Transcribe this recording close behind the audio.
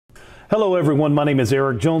Hello everyone, my name is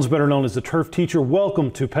Eric Jones, better known as the Turf Teacher.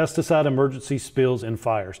 Welcome to Pesticide Emergencies, Spills, and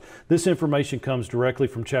Fires. This information comes directly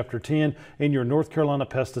from Chapter 10 in your North Carolina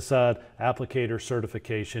Pesticide Applicator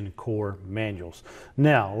Certification Core Manuals.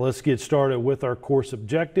 Now, let's get started with our course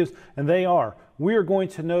objectives, and they are: we are going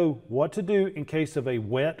to know what to do in case of a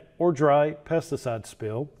wet or dry pesticide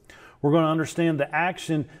spill. We're going to understand the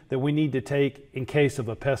action that we need to take in case of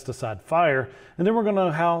a pesticide fire, and then we're going to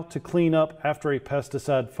know how to clean up after a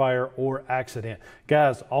pesticide fire or accident.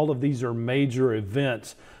 Guys, all of these are major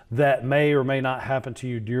events that may or may not happen to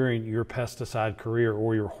you during your pesticide career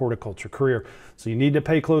or your horticulture career. So you need to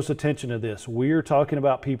pay close attention to this. We're talking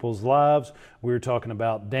about people's lives. We're talking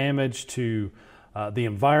about damage to the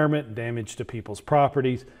environment, damage to people's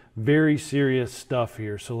properties. Very serious stuff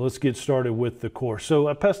here. So let's get started with the course. So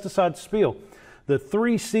a pesticide spill, the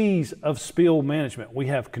 3 C's of spill management. We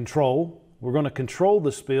have control. We're going to control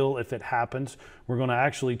the spill if it happens. We're going to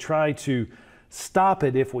actually try to stop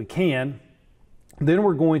it if we can. Then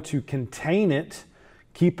we're going to contain it,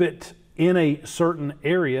 keep it in a certain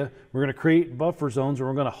area. We're going to create buffer zones, and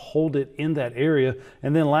we're going to hold it in that area.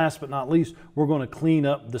 And then last but not least, we're going to clean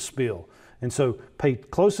up the spill. And so pay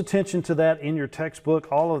close attention to that in your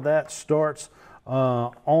textbook. All of that starts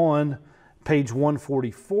on page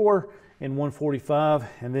 144 and 145,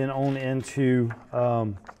 and then on into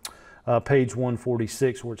page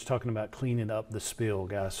 146, where it's talking about cleaning up the spill,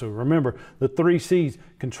 guys. So remember the 3 C's: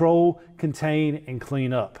 control, contain, and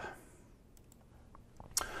clean up.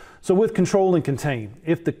 So with control and contain,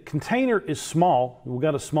 if the container is small, we've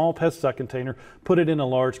got a small pesticide container, put it in a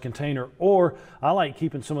large container. Or I like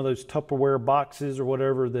keeping some of those Tupperware boxes or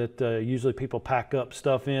whatever that usually people pack up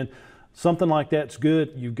stuff in. Something like that's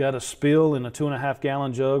good. You've got a spill in a 2.5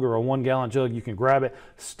 gallon jug or a 1 gallon jug. You can grab it,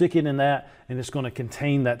 stick it in that, and it's going to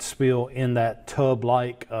contain that spill in that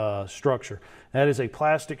tub-like structure. That is a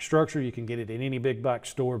plastic structure. You can get it in any big box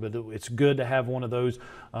store, but it's good to have one of those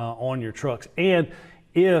on your trucks. And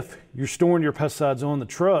if you're storing your pesticides on the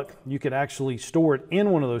truck, you could actually store it in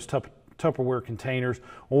one of those Tupperware containers,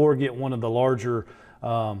 or get one of the larger,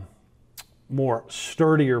 more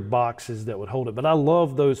sturdier boxes that would hold it. But I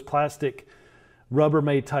love those plastic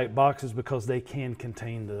Rubbermaid type boxes because they can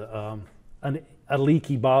contain a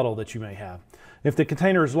leaky bottle that you may have. If the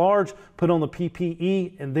container is large, put on the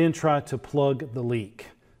PPE and then try to plug the leak.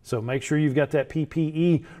 So make sure you've got that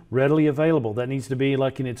PPE readily available. That needs to be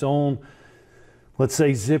like in its own, let's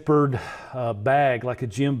say, zippered bag, like a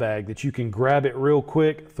gym bag, that you can grab it real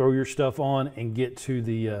quick, throw your stuff on, and get to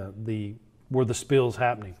where the spill's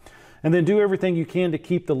happening. And then do everything you can to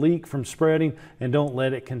keep the leak from spreading, and don't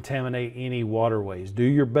let it contaminate any waterways. Do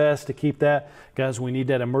your best to keep that. Guys, we need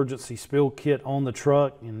that emergency spill kit on the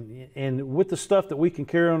truck, and with the stuff that we can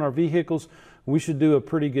carry on our vehicles, we should do a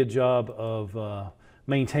pretty good job of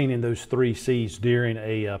maintaining those 3 C's during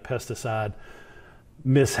a pesticide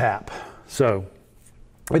mishap. So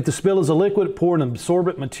if the spill is a liquid, pour an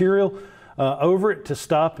absorbent material over it to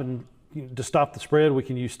stop the spread. We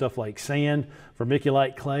can use stuff like sand,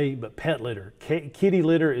 vermiculite, clay, but pet litter, kitty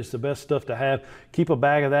litter is the best stuff to have. Keep a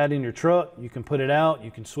bag of that in your truck. You can put it out, you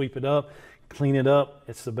can sweep it up, clean it up.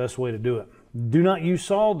 It's the best way to do it. Do not use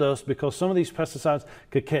sawdust, because some of these pesticides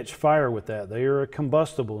could catch fire with that. They are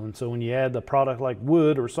combustible, and so when you add the product like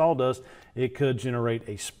wood or sawdust, it could generate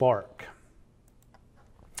a spark.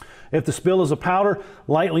 If the spill is a powder,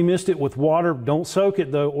 lightly mist it with water. Don't soak it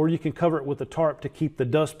though, or you can cover it with a tarp to keep the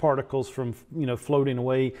dust particles from floating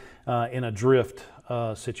away in a drift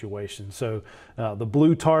situation. So the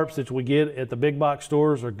blue tarps that we get at the big box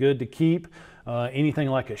stores are good to keep. Anything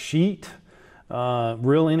like a sheet,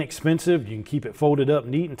 real inexpensive. You can keep it folded up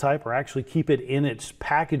neat and tight, or actually keep it in its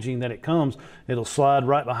packaging that it comes. It'll slide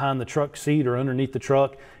right behind the truck seat or underneath the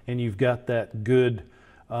truck, and you've got that good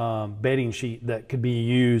bedding sheet that could be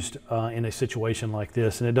used in a situation like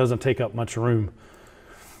this, and it doesn't take up much room.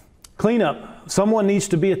 Cleanup. Someone needs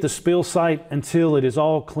to be at the spill site until it is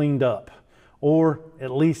all cleaned up, or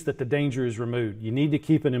at least that the danger is removed. You need to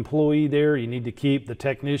keep an employee there. You need to keep the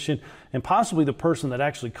technician, and possibly the person that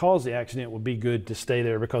actually caused the accident would be good to stay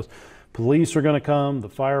there, because police are going to come, the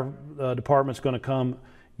fire department's going to come.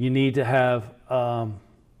 You need to have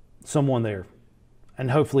someone there. And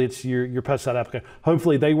hopefully it's your pesticide applicator.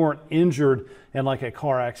 Hopefully they weren't injured in like a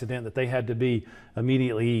car accident that they had to be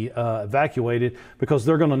immediately evacuated, because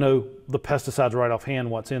they're going to know the pesticides right offhand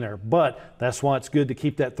what's in there. But that's why it's good to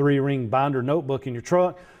keep that 3-ring binder notebook in your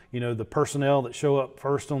truck. You know, the personnel that show up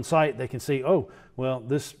first on site, they can see, oh, well,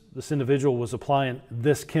 this individual was applying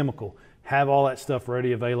this chemical. Have all that stuff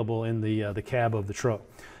ready, available in the cab of the truck.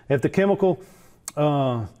 If the chemical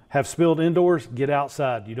have spilled indoors, get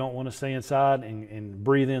outside. You don't want to stay inside and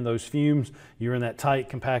breathe in those fumes. You're in that tight,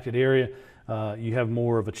 compacted area. You have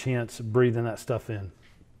more of a chance of breathing that stuff in.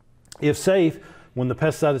 If safe, when the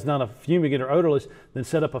pesticide is not a fumigant or odorless, then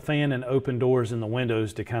set up a fan and open doors in the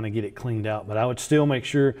windows to kind of get it cleaned out. But I would still make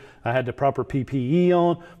sure I had the proper PPE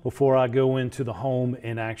on before I go into the home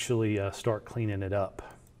and actually start cleaning it up.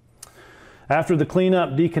 After the cleanup,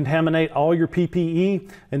 decontaminate all your PPE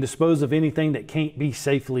and dispose of anything that can't be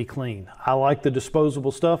safely cleaned. I like the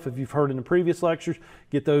disposable stuff. If you've heard in the previous lectures,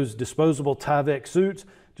 get those disposable Tyvek suits.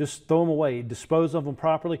 Just throw them away, dispose of them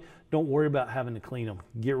properly. Don't worry about having to clean them.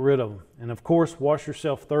 Get rid of them. And of course, wash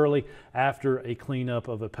yourself thoroughly after a cleanup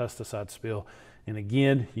of a pesticide spill. And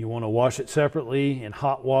again, you want to wash it separately in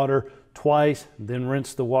hot water twice, then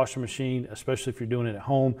rinse the washing machine, especially if you're doing it at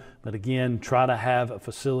home. But again, try to have a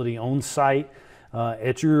facility on site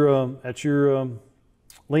at your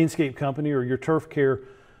landscape company or your turf care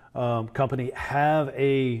company. Have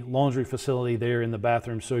a laundry facility there in the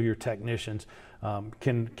bathroom so your technicians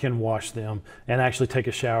can wash them and actually take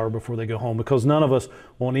a shower before they go home, because none of us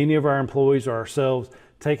want any of our employees or ourselves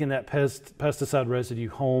taking that pesticide residue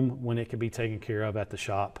home when it can be taken care of at the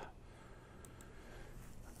shop.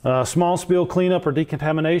 Small spill cleanup or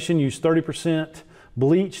decontamination, use 30%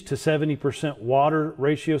 bleach to 70% water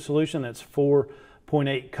ratio solution. That's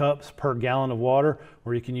 4.8 cups per gallon of water,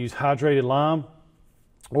 or you can use hydrated lime,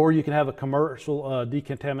 or you can have a commercial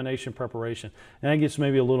decontamination preparation. And that gets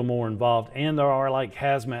maybe a little more involved. And there are like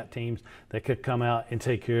hazmat teams that could come out and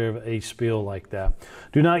take care of a spill like that.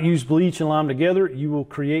 Do not use bleach and lime together. You will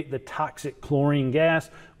create the toxic chlorine gas,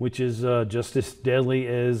 which is just as deadly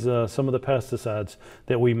as some of the pesticides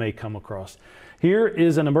that we may come across. Here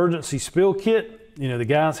is an emergency spill kit. You know, the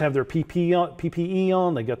guys have their PPE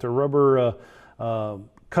on. They got their rubber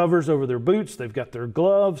covers over their boots. They've got their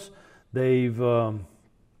gloves. They've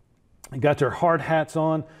got their hard hats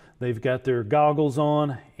on, they've got their goggles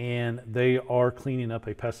on, and they are cleaning up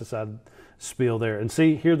a pesticide spill there. And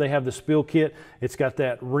see, here they have the spill kit. It's got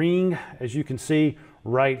that ring, as you can see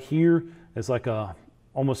right here. It's like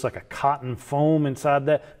almost like a cotton foam inside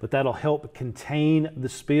that, but that'll help contain the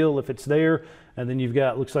spill if it's there. And then you've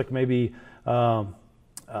got, looks like maybe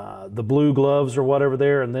the blue gloves or whatever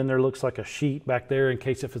there, and then there looks like a sheet back there in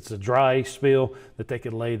case if it's a dry spill that they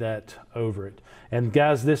could lay that over it. And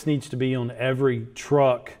guys, this needs to be on every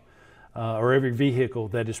truck or every vehicle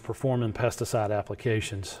that is performing pesticide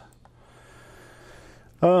applications.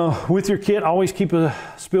 With your kit, always keep a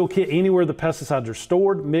spill kit anywhere the pesticides are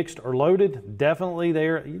stored, mixed, or loaded. Definitely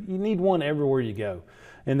there. You need one everywhere you go.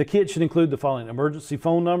 And the kit should include the following: emergency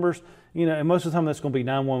phone numbers. You know, and most of the time that's going to be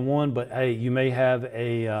 911, but hey, you may have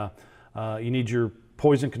you need your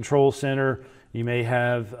poison control center. You may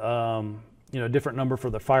have, you know, a different number for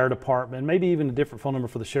the fire department, maybe even a different phone number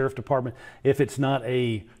for the sheriff department if it's not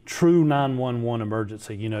a true 911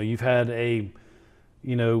 emergency. You know, you've had a,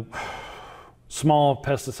 you know, small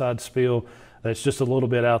pesticide spill that's just a little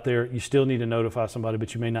bit out there. You still need to notify somebody,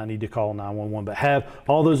 but you may not need to call 911. But have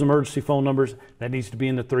all those emergency phone numbers. That needs to be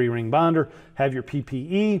in the 3-ring binder. Have your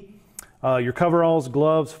PPE, your coveralls,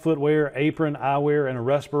 gloves, footwear, apron, eyewear, and a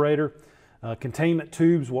respirator. Containment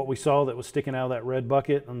tubes, what we saw that was sticking out of that red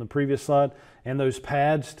bucket on the previous slide, and those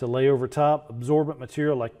pads to lay over top, absorbent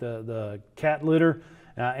material like the cat litter,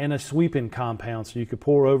 and a sweeping compound so you could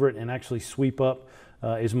pour over it and actually sweep up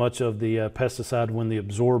as much of the pesticide when the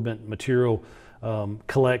absorbent material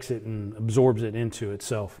collects it and absorbs it into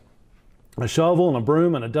itself. A shovel and a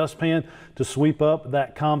broom and a dustpan to sweep up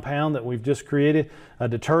that compound that we've just created, a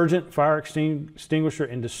detergent, fire extinguisher,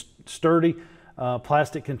 and sturdy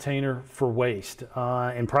plastic container for waste,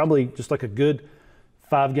 and probably just like a good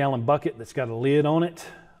 5-gallon bucket that's got a lid on it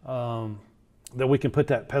that we can put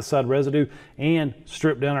that pesticide residue and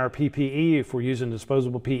strip down our PPE if we're using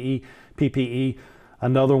disposable PPE.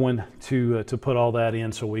 Another one to put all that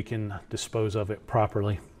in so we can dispose of it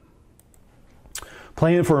properly.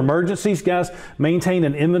 Plan for emergencies, guys. Maintain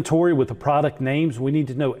an inventory with the product names. We need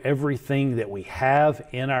to know everything that we have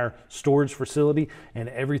in our storage facility and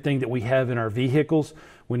everything that we have in our vehicles.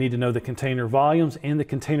 We need to know the container volumes and the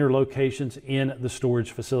container locations in the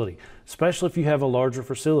storage facility, especially if you have a larger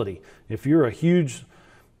facility. If you're a huge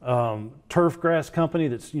turf grass company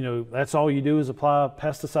that's, you know, that's all you do is apply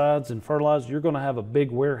pesticides and fertilizers, you're going to have a big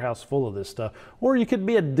warehouse full of this stuff. Or you could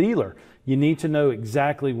be a dealer. You need to know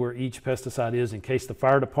exactly where each pesticide is in case the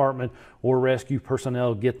fire department or rescue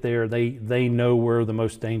personnel get there. They know where the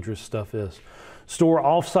most dangerous stuff is. Store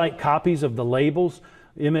off-site copies of the labels,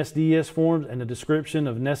 MSDS forms, and a description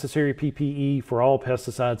of necessary PPE for all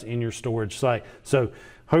pesticides in your storage site. So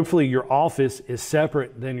hopefully your office is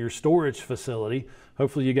separate than your storage facility.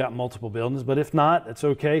 Hopefully you got multiple buildings, but if not, that's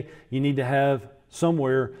okay. You need to have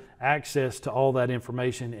somewhere access to all that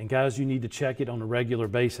information. And guys, you need to check it on a regular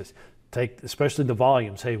basis. Take especially the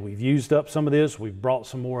volumes. Hey, we've used up some of this, we've brought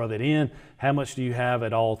some more of it in. How much do you have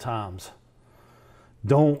at all times?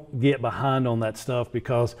 Don't get behind on that stuff,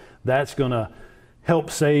 because that's going to help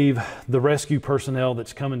save the rescue personnel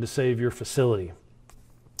that's coming to save your facility.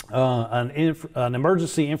 An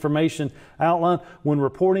emergency information outline. When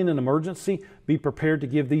reporting an emergency, be prepared to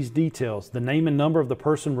give these details: the name and number of the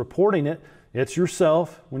person reporting it, it's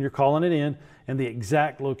yourself when you're calling it in, and the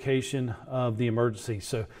exact location of the emergency.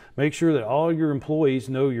 So make sure that all your employees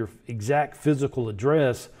know your exact physical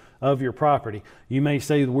address of your property. You may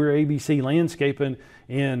say that we're ABC Landscaping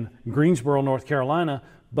in Greensboro, North Carolina,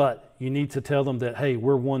 but you need to tell them that, hey,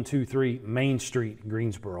 we're 123 Main Street,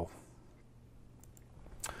 Greensboro.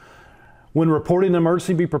 When reporting an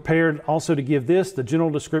emergency, be prepared also to give this: the general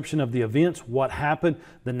description of the events, what happened,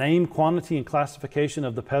 the name, quantity, and classification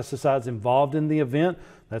of the pesticides involved in the event.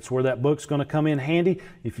 That's where that book's going to come in handy.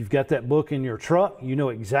 If you've got that book in your truck, you know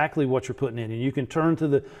exactly what you're putting in, and you can turn to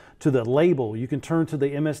the label. You can turn to the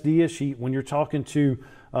MSDS sheet when you're talking to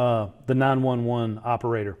the 911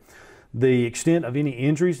 operator. The extent of any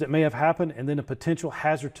injuries that may have happened, and then a potential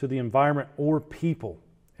hazard to the environment or people.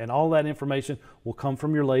 And all that information will come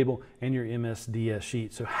from your label and your MSDS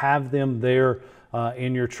sheet. So have them there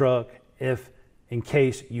in your truck in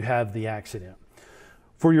case you have the accident.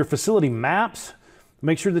 For your facility maps,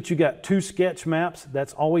 make sure that you got 2 sketch maps.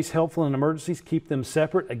 That's always helpful in emergencies. Keep them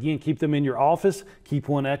separate. Again, keep them in your office. Keep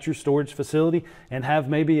one at your storage facility, and have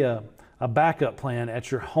maybe a backup plan at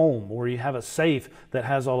your home, where you have a safe that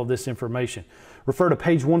has all of this information. Refer to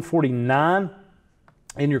page 149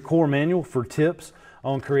 in your core manual for tips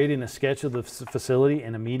on creating a sketch of the facility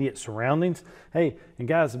and immediate surroundings. Hey, and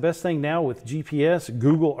guys, the best thing now with GPS,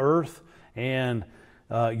 Google Earth, and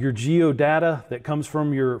your geodata that comes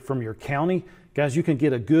from your county, guys, you can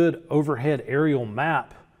get a good overhead aerial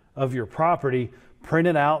map of your property, print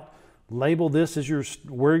it out, label this as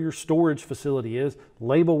where your storage facility is,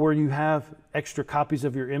 label where you have extra copies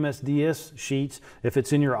of your MSDS sheets if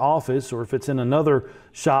it's in your office or if it's in another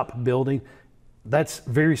shop building. That's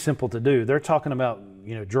very simple to do. They're talking about,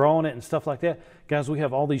 drawing it and stuff like that. Guys, we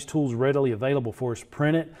have all these tools readily available for us.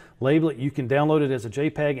 Print it, label it. You can download it as a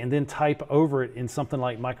JPEG and then type over it in something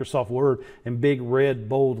like Microsoft Word in big red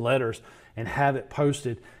bold letters and have it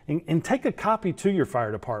posted. And take a copy to your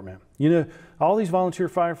fire department. All these volunteer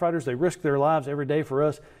firefighters, they risk their lives every day for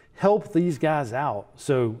us. Help these guys out.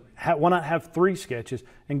 So why not have 3 sketches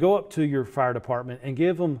and go up to your fire department and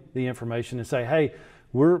give them the information and say, hey,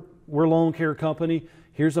 we're Lawn Care Company.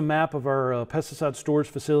 Here's a map of our pesticide storage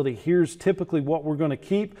facility. Here's typically what we're going to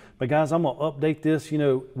keep. But guys, I'm going to update this,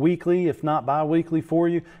 weekly, if not bi-weekly for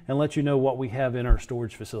you, and let you know what we have in our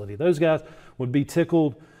storage facility. Those guys would be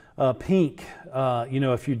tickled pink,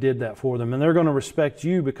 if you did that for them. And they're going to respect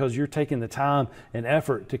you because you're taking the time and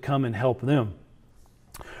effort to come and help them.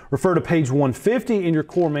 Refer to page 150 in your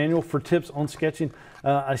core manual for tips on sketching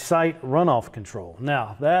a site runoff control.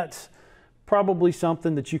 Now, that's probably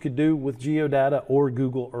something that you could do with geodata or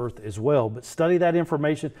Google Earth as well, but study that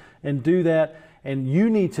information and do that. And you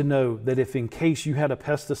need to know that if in case you had a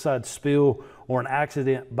pesticide spill or an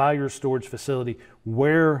accident by your storage facility,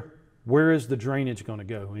 where is the drainage going to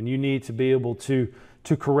go? And you need to be able to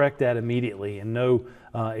correct that immediately and know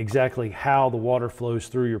exactly how the water flows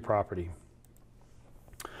through your property.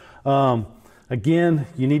 Again,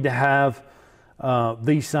 you need to have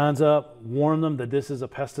these signs up, warn them that this is a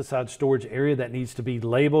pesticide storage area that needs to be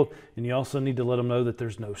labeled, and you also need to let them know that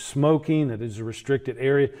there's no smoking, that it's a restricted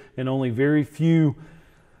area, and only very few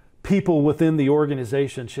people within the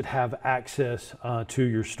organization should have access to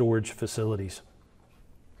your storage facilities.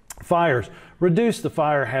 Fires. Reduce the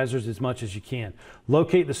fire hazards as much as you can.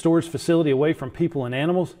 Locate the storage facility away from people and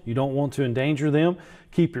animals. You don't want to endanger them.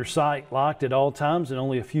 Keep your site locked at all times, and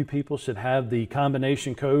only a few people should have the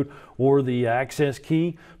combination code or the access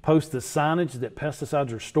key. Post the signage that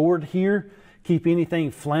pesticides are stored here. Keep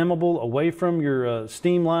anything flammable away from your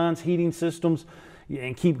steam lines, heating systems,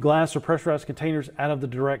 and keep glass or pressurized containers out of the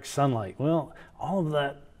direct sunlight. Well, all of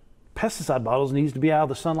that pesticide bottles needs to be out of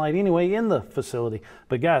the sunlight anyway in the facility.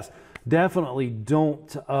 But guys, definitely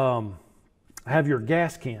don't have your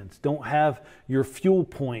gas cans, don't have your fuel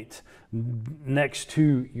point next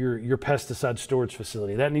to your pesticide storage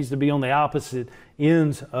facility. That needs to be on the opposite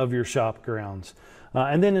ends of your shop grounds.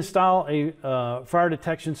 And then install a fire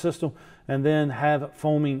detection system. and then have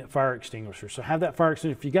foaming fire extinguishers. So have that fire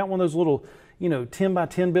extinguisher. If you got one of those little, 10 by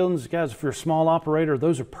 10 buildings, guys, if you're a small operator,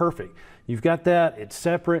 those are perfect. You've got that, it's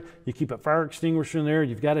separate. You keep a fire extinguisher in there.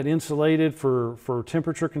 You've got it insulated for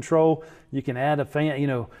temperature control. You can add a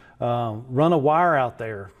fan, run a wire out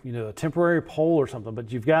there, a temporary pole or something,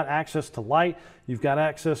 but you've got access to light. You've got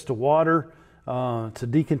access to water to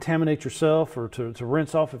decontaminate yourself or to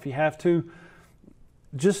rinse off if you have to.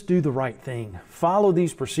 Just do the right thing. Follow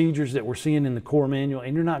these procedures that we're seeing in the core manual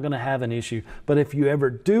and you're not going to have an issue. But if you ever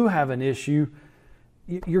do have an issue,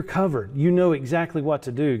 you're covered. You know exactly what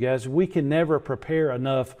to do, guys. We can never prepare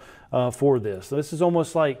enough for this. This is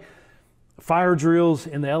almost like fire drills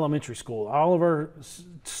in the elementary school. All of our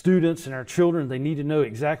students and our children, they need to know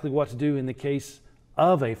exactly what to do in the case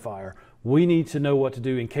of a fire. We need to know what to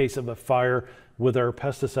do in case of a fire with our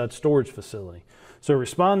pesticide storage facility. So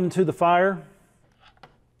responding to the fire,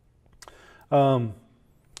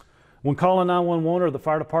 when calling 911 or the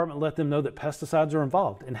fire department, let them know that pesticides are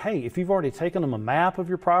involved. And hey, if you've already taken them a map of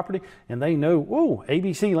your property and they know, oh,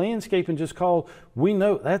 ABC Landscaping just called, we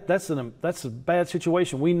know that's a bad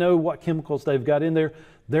situation. We know what chemicals they've got in there.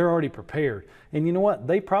 They're already prepared. And you know what?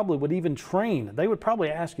 They probably would even train. They would probably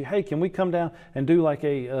ask you, hey, can we come down and do like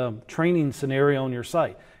a training scenario on your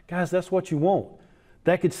site? Guys, that's what you want.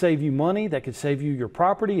 That could save you money, that could save you your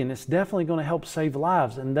property, and it's definitely going to help save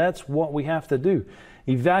lives, and that's what we have to do.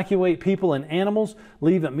 Evacuate people and animals.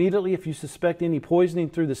 Leave immediately if you suspect any poisoning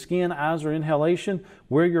through the skin, eyes, or inhalation.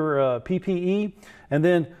 Wear your PPE, and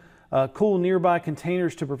then cool nearby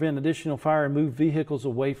containers to prevent additional fire and move vehicles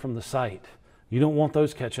away from the site. You don't want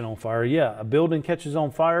those catching on fire. Yeah, a building catches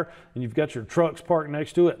on fire and you've got your trucks parked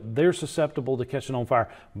next to it, they're susceptible to catching on fire.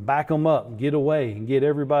 Back them up, get away, and get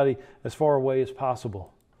everybody as far away as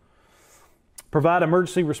possible. Provide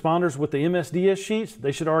emergency responders with the MSDS sheets.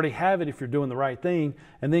 They should already have it if you're doing the right thing.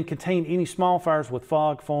 And then contain any small fires with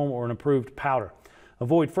fog, foam, or an improved powder.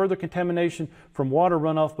 Avoid further contamination from water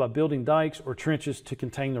runoff by building dikes or trenches to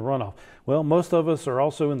contain the runoff. Well, most of us are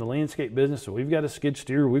also in the landscape business, so we've got a skid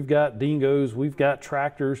steer, we've got dingos, we've got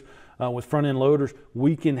tractors with front end loaders.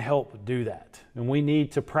 We can help do that. And we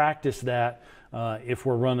need to practice that if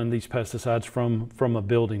we're running these pesticides from a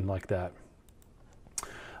building like that.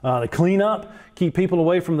 The cleanup, keep people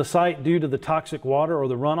away from the site due to the toxic water or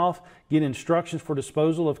the runoff. Get instructions for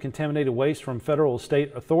disposal of contaminated waste from federal or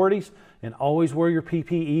state authorities, and always wear your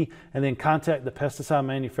PPE, and then contact the pesticide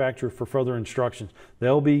manufacturer for further instructions.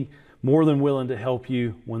 They'll be more than willing to help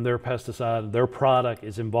you when their pesticide, their product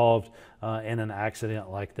is involved in an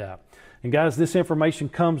accident like that. And guys, this information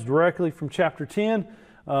comes directly from Chapter 10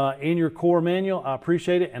 in your core manual. I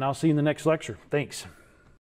appreciate it, and I'll see you in the next lecture. Thanks.